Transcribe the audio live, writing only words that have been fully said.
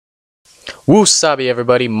Woo-sabi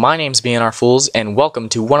everybody, my name's BNR Fools and welcome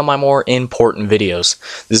to one of my more important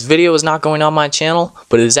videos. This video is not going on my channel,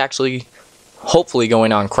 but it is actually hopefully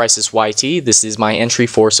going on Crisis YT. This is my entry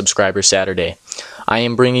for Subscriber Saturday. I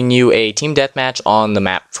am bringing you a team deathmatch on the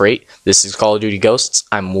map Freight. This is Call of Duty Ghosts.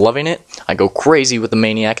 I'm loving it. I go crazy with the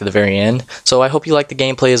Maniac at the very end, so I hope you like the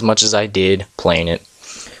gameplay as much as I did playing it.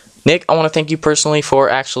 Nick, I want to thank you personally for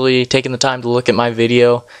actually taking the time to look at my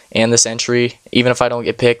video and this entry. Even if I don't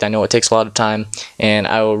get picked, I know it takes a lot of time, and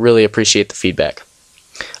I will really appreciate the feedback.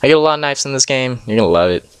 I get a lot of knives in this game. You're going to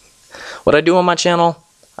love it. What I do on my channel,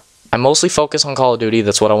 I mostly focus on Call of Duty.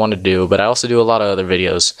 That's what I want to do, but I also do a lot of other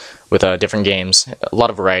videos with different games, a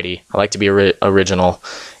lot of variety. I like to be original,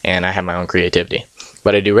 and I have my own creativity.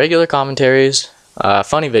 But I do regular commentaries,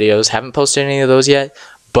 funny videos. Haven't posted any of those yet,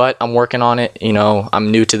 but I'm working on it. You know, I'm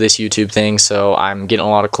new to this YouTube thing, so I'm getting a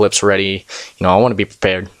lot of clips ready. You know, I want to be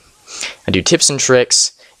prepared. I do tips and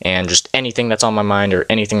tricks and just anything that's on my mind or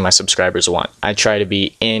anything my subscribers want. I try to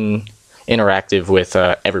be interactive with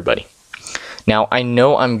everybody. Now, I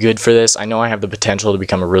know I'm good for this. I know I have the potential to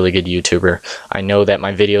become a really good YouTuber. I know that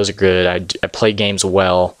my videos are good. I play games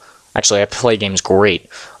well. Actually, I play games great.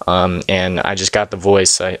 And I just got the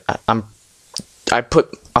voice. I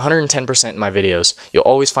put 110% in my videos. You'll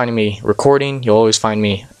always find me recording, you'll always find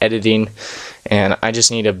me editing, and I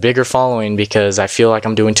just need a bigger following because I feel like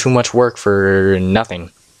I'm doing too much work for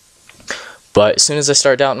nothing. But as soon as I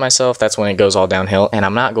start doubting myself, that's when it goes all downhill, and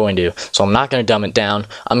I'm not going to. So I'm not going to dumb it down.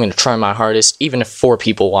 I'm going to try my hardest, even if 4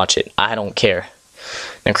 people watch it. I don't care.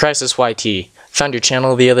 Now, Crisis YT. Found your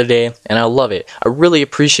channel the other day, and I love it. I really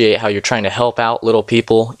appreciate how you're trying to help out little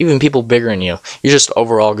people, even people bigger than you. You're just an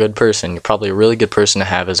overall good person. You're probably a really good person to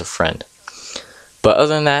have as a friend. But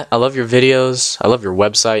other than that, I love your videos. I love your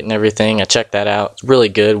website and everything. I checked that out. It's really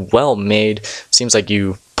good, well made. Seems like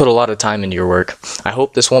you put a lot of time into your work. I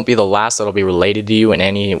hope this won't be the last that'll be related to you in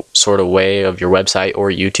any sort of way of your website or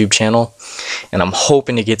YouTube channel. And I'm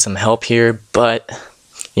hoping to get some help here, but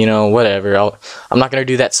you know, whatever. I'm not going to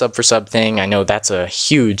do that sub for sub thing. I know that's a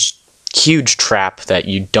huge trap that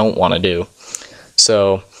you don't want to do.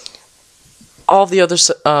 So, all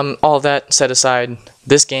that set aside,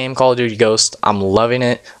 this game, Call of Duty Ghost, I'm loving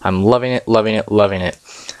it. I'm loving it, loving it, loving it.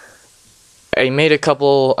 I made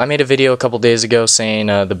a video a couple days ago saying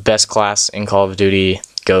the best class in Call of Duty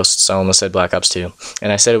Ghosts. I almost said Black Ops 2.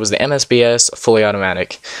 And I said it was the MSBS fully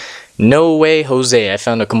automatic. No way, Jose. I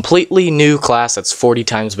found a completely new class that's 40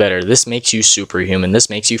 times better. This makes you superhuman. This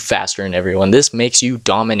makes you faster than everyone. This makes you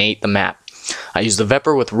dominate the map. I use the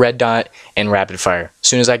Vepr with red dot and rapid fire. As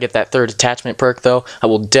soon as I get that 3rd attachment perk, though, I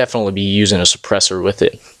will definitely be using a suppressor with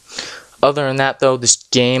it. Other than that, though, this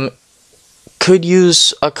game could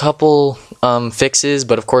use a couple fixes,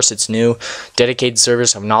 but of course it's new. Dedicated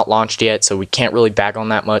servers have not launched yet, so we can't really bag on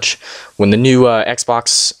that much. When the new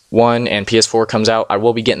Xbox One and PS4 comes out, I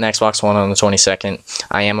will be getting the Xbox One on the 22nd.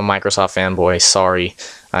 I am a Microsoft fanboy, sorry.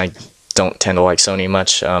 I don't tend to like Sony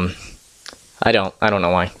much. I don't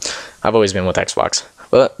know why. I've always been with Xbox.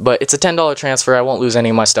 But it's a $10 transfer. I won't lose any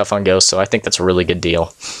of my stuff on Ghost, so I think that's a really good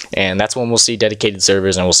deal. And that's when we'll see dedicated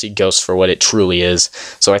servers and we'll see Ghost for what it truly is.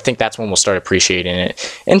 So I think that's when we'll start appreciating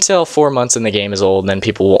it. Until 4 months in the game is old, then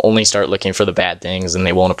people will only start looking for the bad things and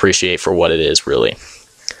they won't appreciate for what it is, really.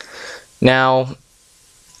 Now,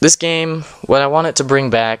 this game, what I want it to bring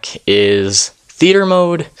back is Theater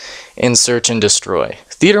Mode and Search and Destroy.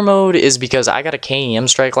 Theater Mode is because I got a KEM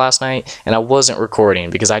strike last night and I wasn't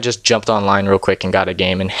recording because I just jumped online real quick and got a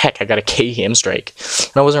game, and heck, I got a KEM strike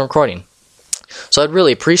and I wasn't recording. So I'd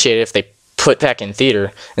really appreciate it if they put back in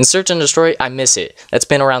Theater. And Search and Destroy, I miss it. That's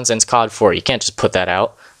been around since COD 4. You can't just put that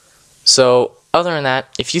out. So other than that,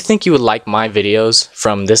 if you think you would like my videos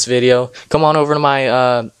from this video, come on over to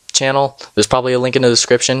my channel. There's probably a link in the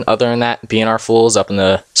description. Other than that, BNR Fools up in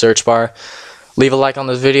the search bar. Leave a like on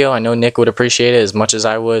this video. I know Nick would appreciate it as much as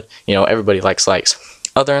I would. You know, everybody likes likes.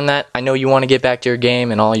 Other than that, I know you want to get back to your game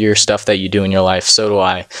and all your stuff that you do in your life. So do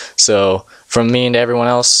I. So, from me and to everyone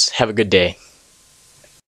else, have a good day.